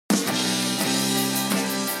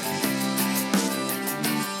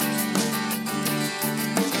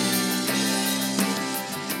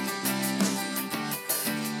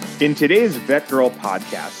In today's VETGirl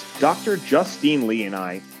podcast, Dr. Justine Lee and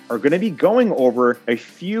I are going to be going over a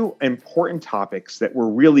few important topics that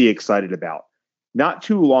we're really excited about. Not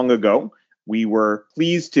too long ago, we were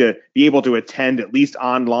pleased to be able to attend, at least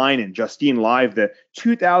online and Justine Live, the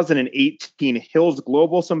 2018 Hills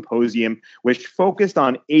Global Symposium, which focused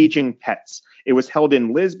on aging pets. It was held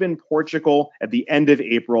in Lisbon, Portugal at the end of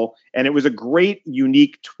April, and it was a great,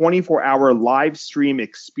 unique 24-hour live stream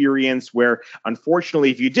experience where,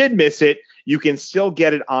 unfortunately, if you did miss it, you can still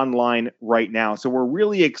get it online right now. So we're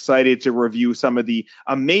really excited to review some of the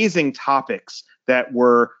amazing topics that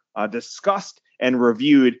were discussed and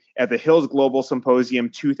reviewed at the Hills Global Symposium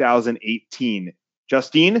 2018.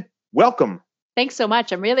 Justine, welcome. Thanks so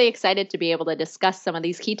much. I'm really excited to be able to discuss some of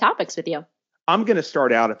these key topics with you. I'm going to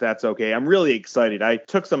start out if that's okay. I'm really excited. I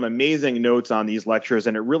took some amazing notes on these lectures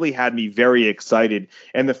and it really had me very excited.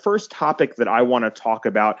 And the first topic that I want to talk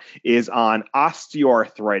about is on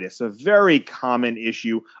osteoarthritis, a very common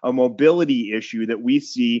issue, a mobility issue that we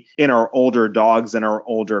see in our older dogs and our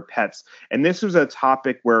older pets. And this was a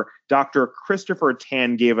topic where Dr. Christopher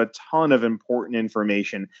Tan gave a ton of important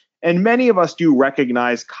information. And many of us do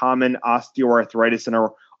recognize common osteoarthritis in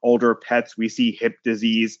our older pets. We see hip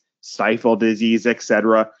disease, stifle disease,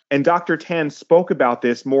 etc. And Dr. Tan spoke about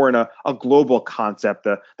this more in a global concept,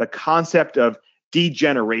 the concept of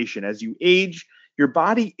degeneration. As you age, your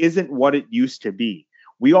body isn't what it used to be.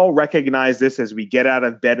 We all recognize this as we get out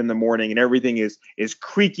of bed in the morning and everything is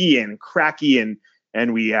creaky and cracky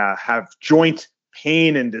and we have joint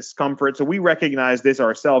pain and discomfort. So we recognize this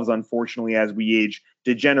ourselves, unfortunately, as we age,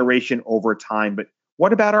 degeneration over time. But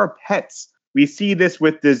what about our pets? We see this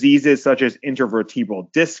with diseases such as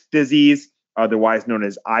intervertebral disc disease, otherwise known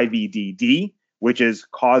as IVDD, which is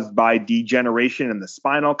caused by degeneration in the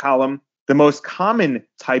spinal column. The most common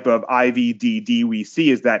type of IVDD we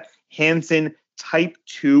see is that Hansen type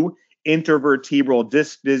 2 intervertebral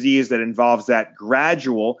disc disease that involves that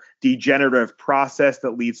gradual degenerative process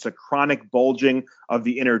that leads to chronic bulging of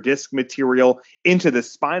the inner disc material into the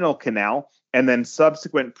spinal canal, and then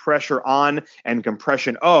subsequent pressure on and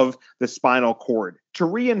compression of the spinal cord. To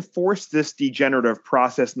reinforce this degenerative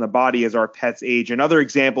process in the body as our pets age, another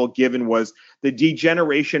example given was the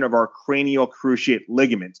degeneration of our cranial cruciate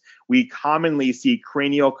ligament. We commonly see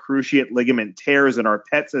cranial cruciate ligament tears in our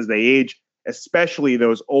pets as they age, especially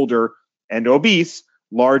those older and obese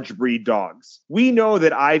large breed dogs. We know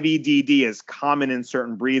that IVDD is common in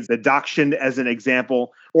certain breeds, the Dachshund as an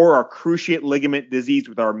example, or our cruciate ligament disease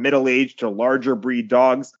with our middle-aged to larger breed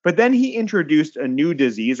dogs. But then he introduced a new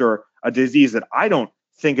disease, or a disease that I don't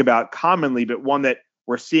think about commonly, but one that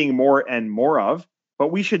we're seeing more and more of.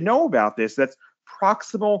 But we should know about this. That's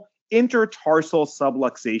proximal intertarsal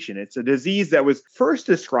subluxation. It's a disease that was first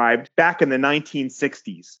described back in the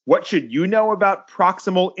 1960s. What should you know about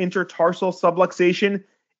proximal intertarsal subluxation?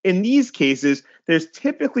 In these cases, there's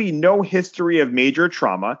typically no history of major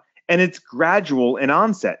trauma, and it's gradual in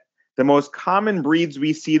onset. The most common breeds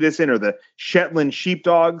we see this in are the Shetland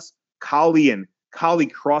sheepdogs, Collie, and Collie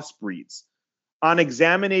cross breeds. On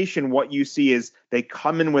examination, what you see is they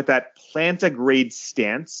come in with that plantigrade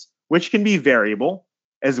stance, which can be variable,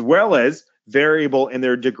 as well as variable in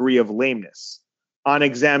their degree of lameness. On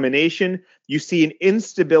examination, you see an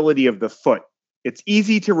instability of the foot. It's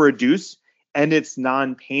easy to reduce, and it's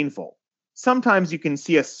non-painful. Sometimes you can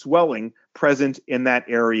see a swelling present in that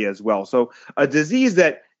area as well. So a disease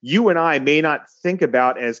that you and I may not think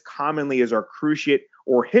about as commonly as our cruciate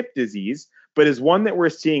or hip disease, but is one that we're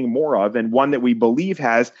seeing more of and one that we believe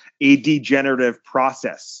has a degenerative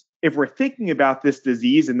process. If we're thinking about this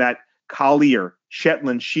disease and that Collie or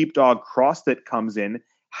Shetland sheepdog cross that comes in,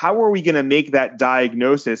 how are we going to make that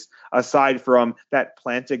diagnosis aside from that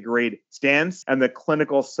plantigrade stance and the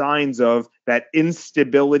clinical signs of that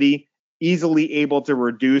instability, easily able to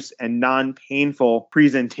reduce and non-painful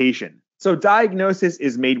presentation? So diagnosis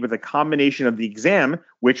is made with a combination of the exam,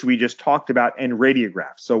 which we just talked about, and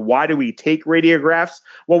radiographs. So why do we take radiographs?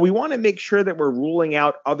 Well, we want to make sure that we're ruling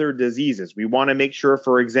out other diseases. We want to make sure,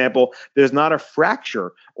 for example, there's not a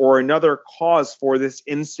fracture or another cause for this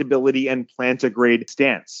instability and plantigrade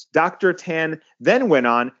stance. Dr. Tan then went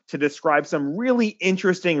on to describe some really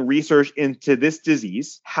interesting research into this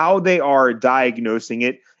disease, how they are diagnosing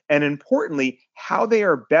it, and importantly, how they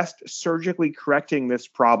are best surgically correcting this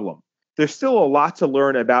problem. There's still a lot to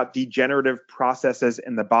learn about degenerative processes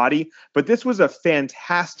in the body, but this was a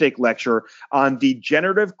fantastic lecture on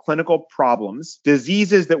degenerative clinical problems,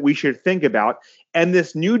 diseases that we should think about, and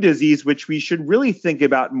this new disease, which we should really think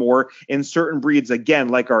about more in certain breeds, again,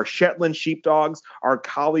 like our Shetland sheepdogs, our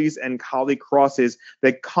collies and collie crosses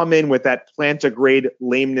that come in with that plantigrade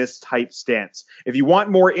lameness type stance. If you want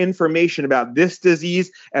more information about this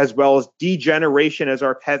disease, as well as degeneration as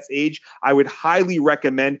our pets age, I would highly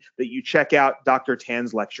recommend that you check out Dr.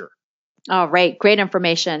 Tan's lecture. All right, great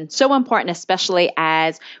information. So important, especially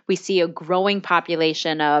as we see a growing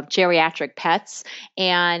population of geriatric pets.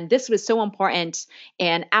 And this was so important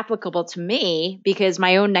and applicable to me because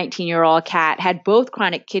my own 19-year-old cat had both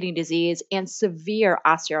chronic kidney disease and severe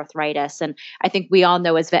osteoarthritis. And I think we all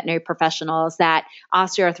know as veterinary professionals that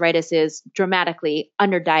osteoarthritis is dramatically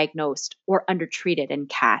underdiagnosed or undertreated in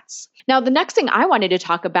cats. Now, the next thing I wanted to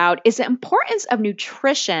talk about is the importance of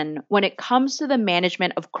nutrition when it comes to the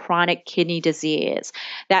management of chronic kidney disease.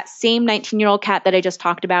 That same 19-year-old cat that I just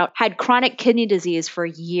talked about had chronic kidney disease for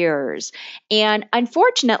years. And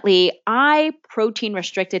unfortunately, I protein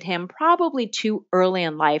restricted him probably too early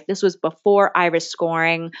in life. This was before IRIS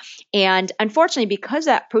scoring. And unfortunately, because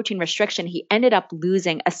of that protein restriction, he ended up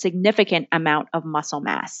losing a significant amount of muscle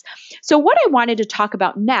mass. So what I wanted to talk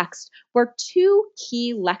about next were two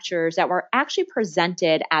key lectures that were actually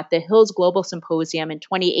presented at the Hills Global Symposium in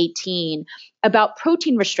 2018 about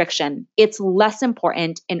protein restriction. It's less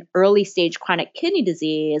important in early stage chronic kidney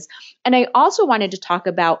disease. And I also wanted to talk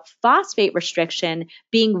about phosphate restriction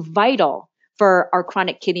being vital for our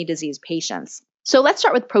chronic kidney disease patients. So let's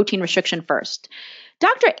start with protein restriction first.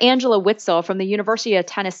 Dr. Angela Witzel from the University of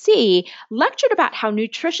Tennessee lectured about how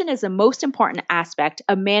nutrition is the most important aspect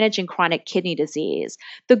of managing chronic kidney disease.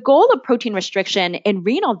 The goal of protein restriction in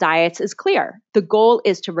renal diets is clear. The goal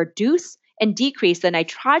is to reduce and decrease the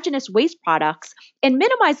nitrogenous waste products and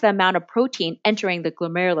minimize the amount of protein entering the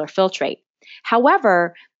glomerular filtrate.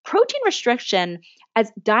 However, protein restriction as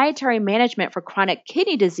dietary management for chronic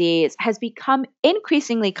kidney disease has become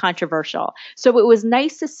increasingly controversial. So it was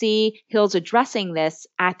nice to see Hills addressing this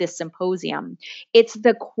at this symposium. It's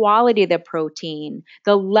the quality of the protein,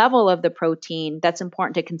 the level of the protein that's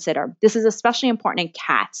important to consider. This is especially important in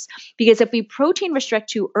cats because if we protein restrict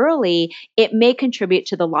too early, it may contribute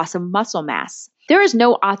to the loss of muscle mass. There is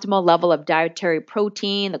no optimal level of dietary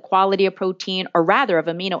protein. The quality of protein, or rather of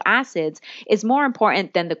amino acids, is more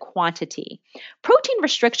important than the quantity. Protein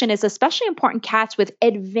restriction is especially important in cats with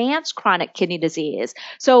advanced chronic kidney disease.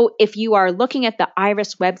 So if you are looking at the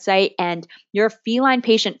IRIS website and your feline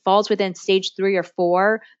patient falls within stage 3 or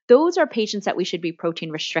 4, those are patients that we should be protein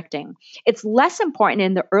restricting. It's less important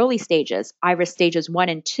in the early stages, IRIS stages 1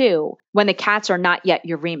 and 2, when the cats are not yet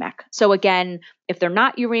uremic. So again, if they're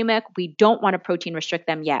not uremic, we don't want to protein restrict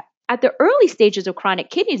them yet. At the early stages of chronic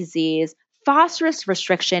kidney disease, phosphorus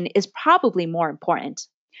restriction is probably more important.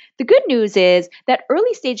 The good news is that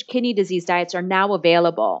early stage kidney disease diets are now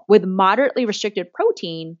available with moderately restricted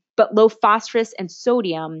protein, but low phosphorus and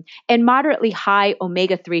sodium, and moderately high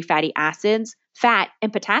omega-3 fatty acids, fat,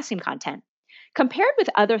 and potassium content. Compared with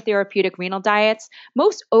other therapeutic renal diets,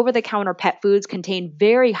 most over-the-counter pet foods contain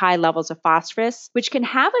very high levels of phosphorus, which can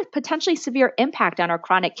have a potentially severe impact on our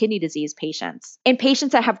chronic kidney disease patients. In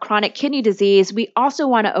patients that have chronic kidney disease, we also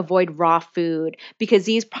want to avoid raw food because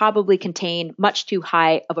these probably contain much too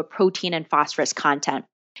high of a protein and phosphorus content.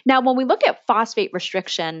 Now, when we look at phosphate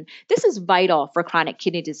restriction, this is vital for chronic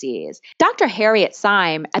kidney disease. Dr. Harriet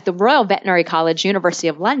Syme at the Royal Veterinary College, University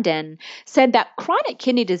of London, said that chronic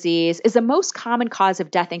kidney disease is the most common cause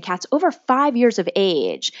of death in cats over 5 years of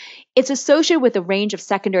age. It's associated with a range of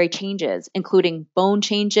secondary changes, including bone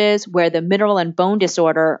changes, where the mineral and bone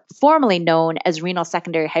disorder, formerly known as renal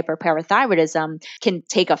secondary hyperparathyroidism, can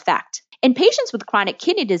take effect. In patients with chronic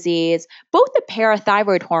kidney disease, both the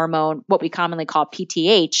parathyroid hormone, what we commonly call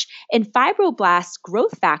PTH, and fibroblast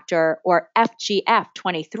growth factor, or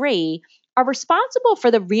FGF23, are responsible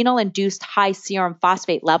for the renal-induced high serum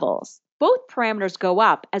phosphate levels. Both parameters go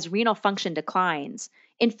up as renal function declines.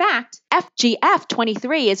 In fact,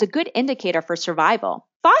 FGF23 is a good indicator for survival.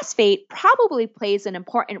 Phosphate probably plays an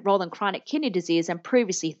important role in chronic kidney disease than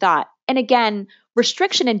previously thought. And again,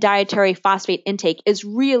 restriction in dietary phosphate intake is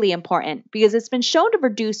really important because it's been shown to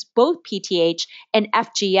reduce both PTH and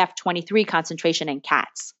FGF23 concentration in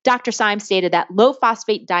cats. Dr. Syme stated that low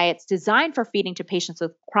phosphate diets designed for feeding to patients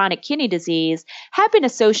with chronic kidney disease have been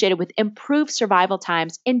associated with improved survival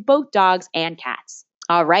times in both dogs and cats.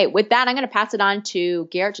 All right, with that, I'm going to pass it on to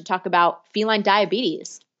Garret to talk about feline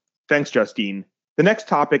diabetes. Thanks, Justine. The next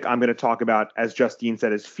topic I'm going to talk about, as Justine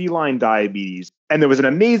said, is feline diabetes. And there was an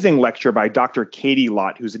amazing lecture by Dr. Katie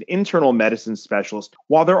Lott, who's an internal medicine specialist.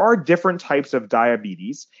 While there are different types of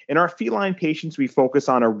diabetes, in our feline patients, we focus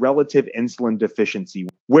on a relative insulin deficiency,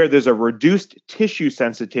 where there's a reduced tissue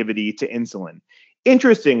sensitivity to insulin.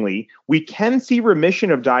 Interestingly, we can see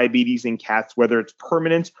remission of diabetes in cats, whether it's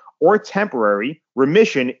permanent or temporary.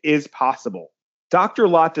 Remission is possible. Dr.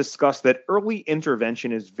 Lott discussed that early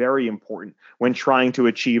intervention is very important when trying to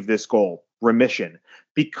achieve this goal, remission,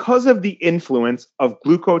 because of the influence of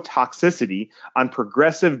glucotoxicity on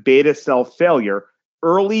progressive beta cell failure.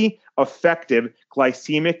 Early, effective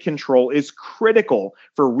glycemic control is critical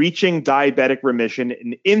for reaching diabetic remission,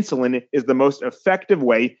 and insulin is the most effective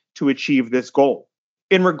way to achieve this goal.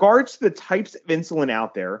 In regards to the types of insulin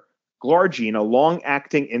out there, glargine, a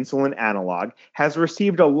long-acting insulin analog, has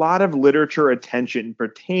received a lot of literature attention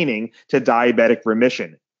pertaining to diabetic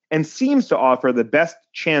remission and seems to offer the best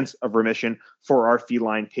chance of remission for our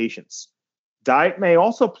feline patients. Diet may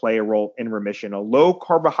also play a role in remission. A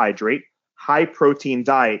low-carbohydrate, high-protein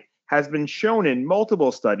diet has been shown in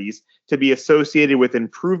multiple studies to be associated with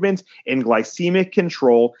improvement in glycemic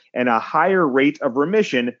control and a higher rate of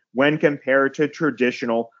remission when compared to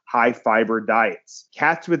traditional high-fiber diets.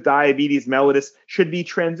 Cats with diabetes mellitus should be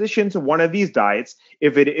transitioned to one of these diets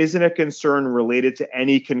if it isn't a concern related to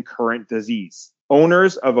any concurrent disease.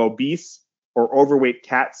 Owners of obese or overweight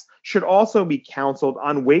cats should also be counseled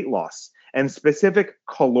on weight loss and specific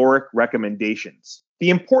caloric recommendations. The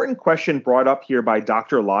important question brought up here by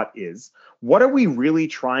Dr. Lott is, what are we really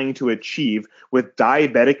trying to achieve with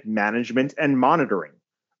diabetic management and monitoring?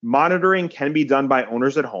 Monitoring can be done by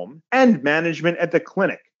owners at home and management at the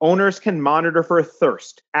clinic. Owners can monitor for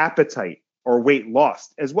thirst, appetite, or weight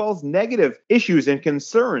loss, as well as negative issues and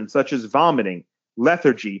concerns such as vomiting,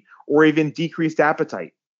 lethargy, or even decreased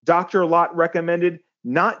appetite. Dr. Lott recommended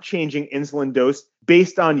not changing insulin dose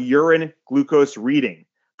based on urine glucose reading,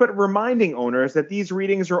 but reminding owners that these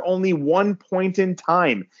readings are only one point in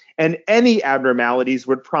time, and any abnormalities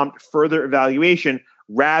would prompt further evaluation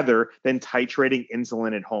rather than titrating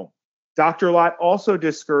insulin at home. Dr. Lott also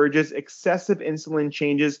discourages excessive insulin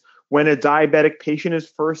changes when a diabetic patient is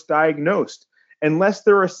first diagnosed, unless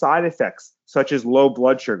there are side effects such as low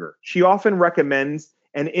blood sugar. She often recommends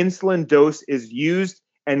an insulin dose is used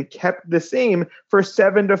and kept the same for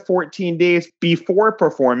 7 to 14 days before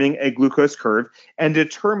performing a glucose curve and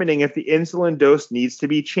determining if the insulin dose needs to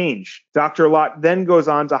be changed. Dr. Lott then goes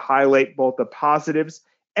on to highlight both the positives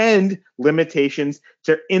and limitations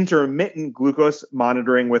to intermittent glucose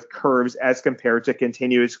monitoring with curves as compared to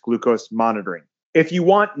continuous glucose monitoring. If you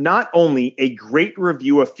want not only a great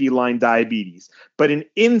review of feline diabetes, but an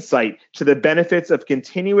insight to the benefits of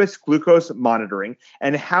continuous glucose monitoring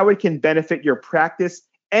and how it can benefit your practice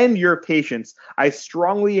and your patients, I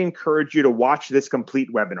strongly encourage you to watch this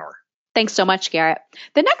complete webinar. Thanks so much, Garret.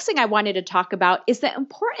 The next thing I wanted to talk about is the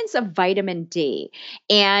importance of vitamin D.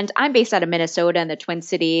 And I'm based out of Minnesota in the Twin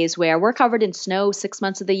Cities, where we're covered in snow 6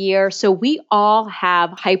 months of the year. So we all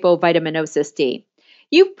have hypovitaminosis D.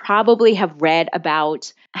 You probably have read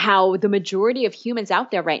about how the majority of humans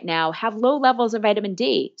out there right now have low levels of vitamin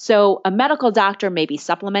D. So a medical doctor may be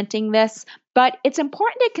supplementing this, but it's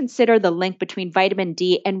important to consider the link between vitamin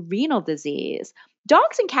D and renal disease.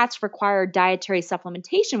 Dogs and cats require dietary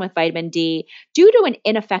supplementation with vitamin D due to an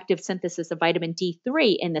ineffective synthesis of vitamin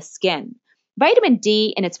D3 in the skin. Vitamin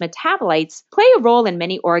D and its metabolites play a role in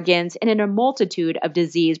many organs and in a multitude of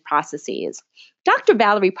disease processes. Dr.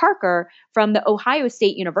 Valerie Parker from the Ohio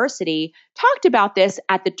State University talked about this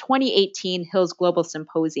at the 2018 Hills Global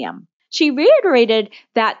Symposium. She reiterated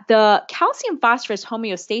that the calcium-phosphorus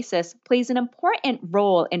homeostasis plays an important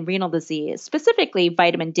role in renal disease, specifically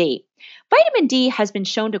vitamin D. Vitamin D has been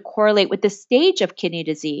shown to correlate with the stage of kidney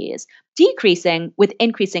disease, decreasing with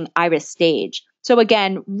increasing iris stage. So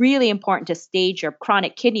again, really important to stage your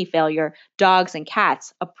chronic kidney failure, dogs and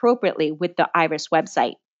cats, appropriately with the IRIS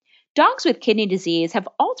website. Dogs with kidney disease have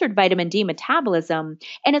altered vitamin D metabolism,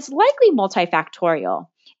 and it's likely multifactorial.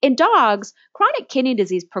 In dogs, chronic kidney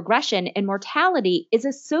disease progression and mortality is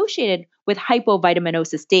associated with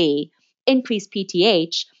hypovitaminosis D, increased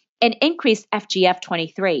PTH, and increased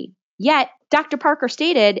FGF23. Yet, Dr. Parker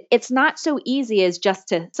stated it's not so easy as just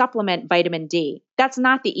to supplement vitamin D. That's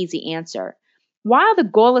not the easy answer. While the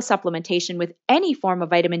goal of supplementation with any form of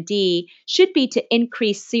vitamin D should be to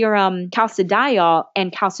increase serum calcidiol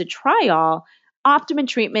and calcitriol, optimum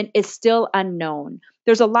treatment is still unknown.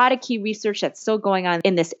 There's a lot of key research that's still going on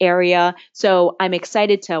in this area, so I'm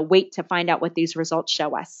excited to wait to find out what these results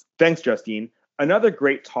show us. Thanks, Justine. Another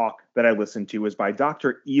great talk that I listened to was by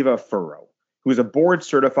Dr. Eva Furrow, who is a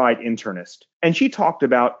board-certified internist, and she talked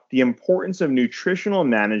about the importance of nutritional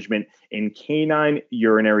management in canine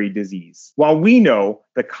urinary disease. While we know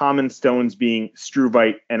the common stones being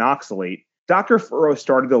struvite and oxalate, Dr. Furrow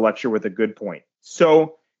started the lecture with a good point.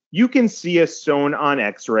 So you can see a stone on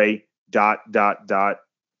x-ray, ...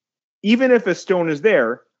 Even if a stone is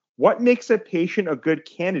there, what makes a patient a good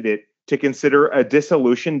candidate to consider a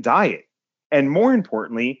dissolution diet? And more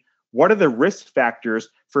importantly, what are the risk factors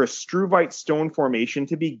for a struvite stone formation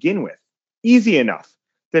to begin with? Easy enough.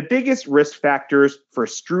 The biggest risk factors for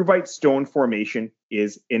struvite stone formation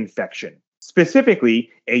is infection, specifically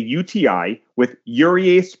a UTI with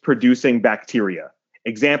urease-producing bacteria,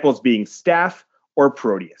 examples being staph or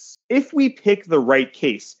proteus. If we pick the right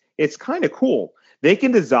case, it's kind of cool. They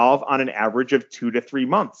can dissolve on an average of 2 to 3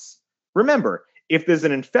 months. Remember, if there's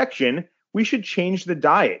an infection, we should change the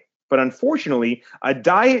diet. But unfortunately, a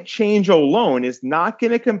diet change alone is not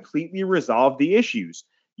going to completely resolve the issues.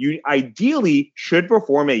 You ideally should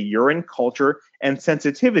perform a urine culture and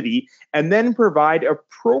sensitivity and then provide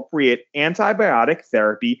appropriate antibiotic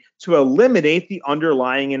therapy to eliminate the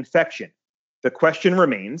underlying infection. The question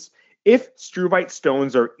remains, if struvite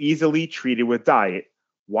stones are easily treated with diet,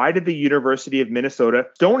 why did the University of Minnesota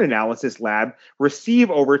Stone Analysis Lab receive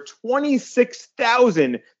over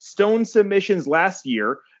 26,000 stone submissions last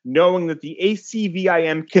year, knowing that the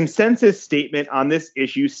ACVIM consensus statement on this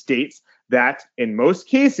issue states that, in most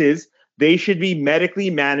cases, they should be medically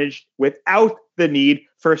managed without the need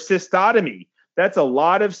for cystotomy? That's a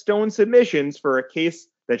lot of stone submissions for a case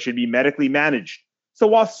that should be medically managed. So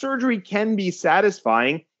while surgery can be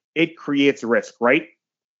satisfying, it creates risk, right?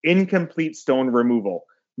 Incomplete stone removal,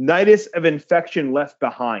 nidus of infection left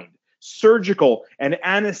behind, surgical and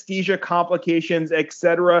anesthesia complications,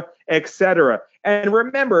 etc., etc. And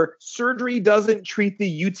remember, surgery doesn't treat the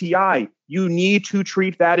UTI. You need to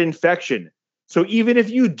treat that infection. So even if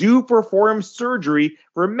you do perform surgery,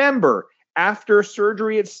 remember, after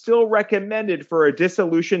surgery, it's still recommended for a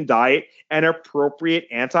dissolution diet and appropriate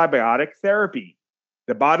antibiotic therapy.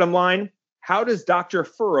 The bottom line, how does Dr.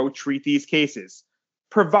 Furrow treat these cases?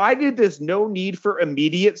 Provided there's no need for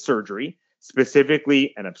immediate surgery,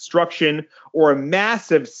 specifically an obstruction or a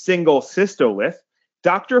massive single cystolith,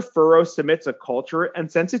 Dr. Furrow submits a culture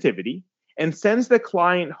and sensitivity and sends the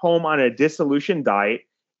client home on a dissolution diet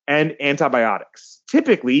and antibiotics.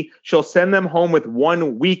 Typically, she'll send them home with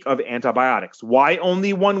 1 week of antibiotics. Why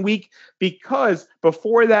only 1 week? Because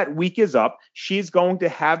before that week is up, she's going to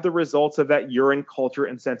have the results of that urine culture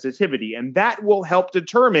and sensitivity, and that will help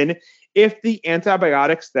determine if the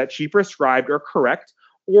antibiotics that she prescribed are correct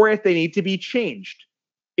or if they need to be changed.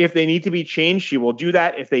 If they need to be changed, she will do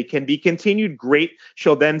that. If they can be continued, great.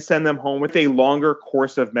 She'll then send them home with a longer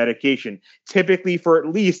course of medication, typically for at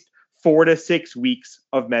least 4 to 6 weeks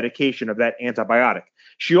of medication of that antibiotic.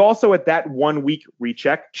 She also, at that 1 week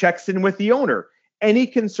recheck, checks in with the owner. Any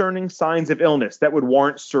concerning signs of illness that would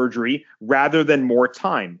warrant surgery rather than more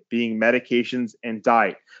time, being medications and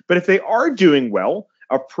diet. But if they are doing well,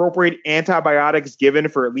 appropriate antibiotics given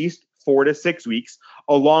for at least 4 to 6 weeks,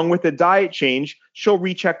 along with a diet change, she'll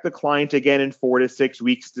recheck the client again in 4 to 6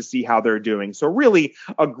 weeks to see how they're doing. So really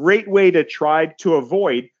a great way to try to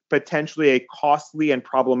avoid potentially a costly and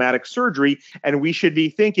problematic surgery. And we should be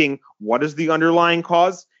thinking, what is the underlying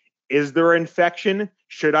cause? Is there infection?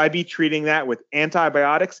 Should I be treating that with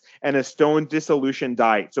antibiotics and a stone dissolution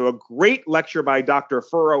diet? So a great lecture by Dr.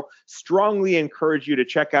 Furrow. Strongly encourage you to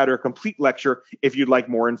check out her complete lecture if you'd like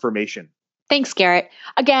more information. Thanks, Garret.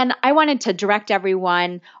 Again, I wanted to direct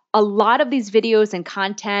everyone. A lot of these videos and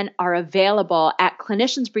content are available at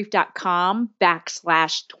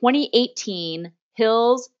cliniciansbrief.com/2018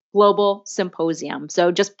 Hills Global Symposium.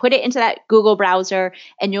 So just put it into that Google browser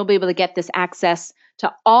and you'll be able to get this access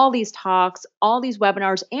to all these talks, all these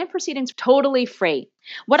webinars and proceedings totally free.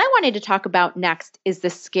 What I wanted to talk about next is the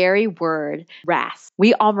scary word RAS.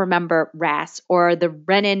 We all remember RAS, or the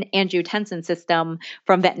renin-angiotensin system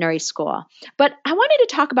from veterinary school. But I wanted to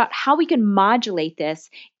talk about how we can modulate this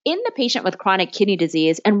in the patient with chronic kidney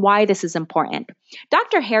disease and why this is important.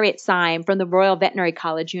 Dr. Harriet Syme from the Royal Veterinary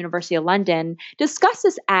College, University of London, discussed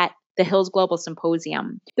this at the Hills Global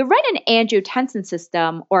Symposium. The renin-angiotensin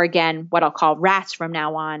system, or again, what I'll call RAS from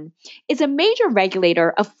now on, is a major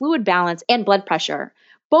regulator of fluid balance and blood pressure,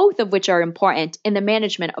 both of which are important in the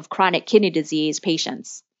management of chronic kidney disease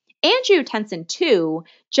patients. Angiotensin II,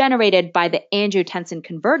 generated by the angiotensin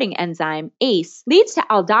converting enzyme ACE, leads to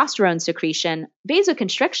aldosterone secretion,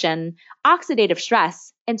 vasoconstriction, oxidative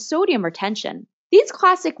stress, and sodium retention. These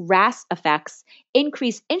classic RAS effects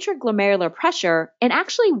increase intraglomerular pressure and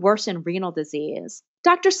actually worsen renal disease.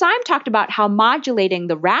 Dr. Syme talked about how modulating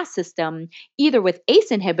the RAS system, either with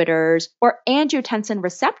ACE inhibitors or angiotensin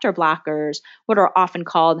receptor blockers, what are often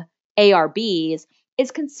called ARBs, is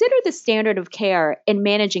considered the standard of care in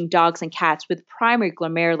managing dogs and cats with primary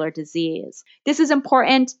glomerular disease. This is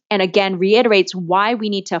important and again reiterates why we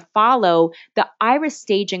need to follow the IRIS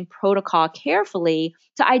staging protocol carefully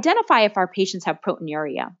to identify if our patients have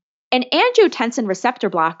proteinuria. An angiotensin receptor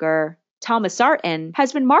blocker, telmisartan,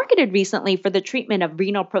 has been marketed recently for the treatment of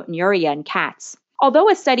renal proteinuria in cats. Although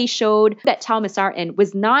a study showed that telmisartan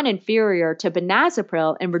was non-inferior to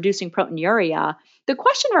benazepril in reducing proteinuria, the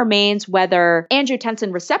question remains whether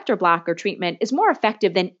angiotensin receptor blocker treatment is more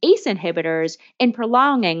effective than ACE inhibitors in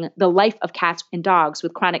prolonging the life of cats and dogs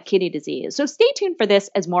with chronic kidney disease. So stay tuned for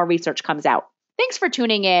this as more research comes out. Thanks for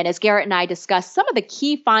tuning in as Garret and I discuss some of the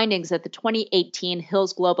key findings at the 2018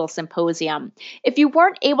 Hills Global Symposium. If you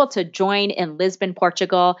weren't able to join in Lisbon,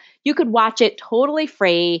 Portugal, you could watch it totally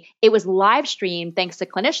free. It was live streamed thanks to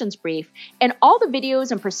Clinician's Brief, and all the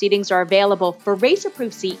videos and proceedings are available for Race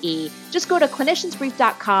Approved CE. Just go to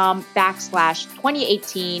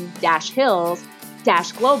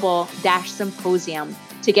cliniciansbrief.com/2018-Hills-Global-Symposium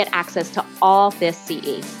to get access to all this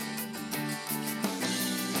CE.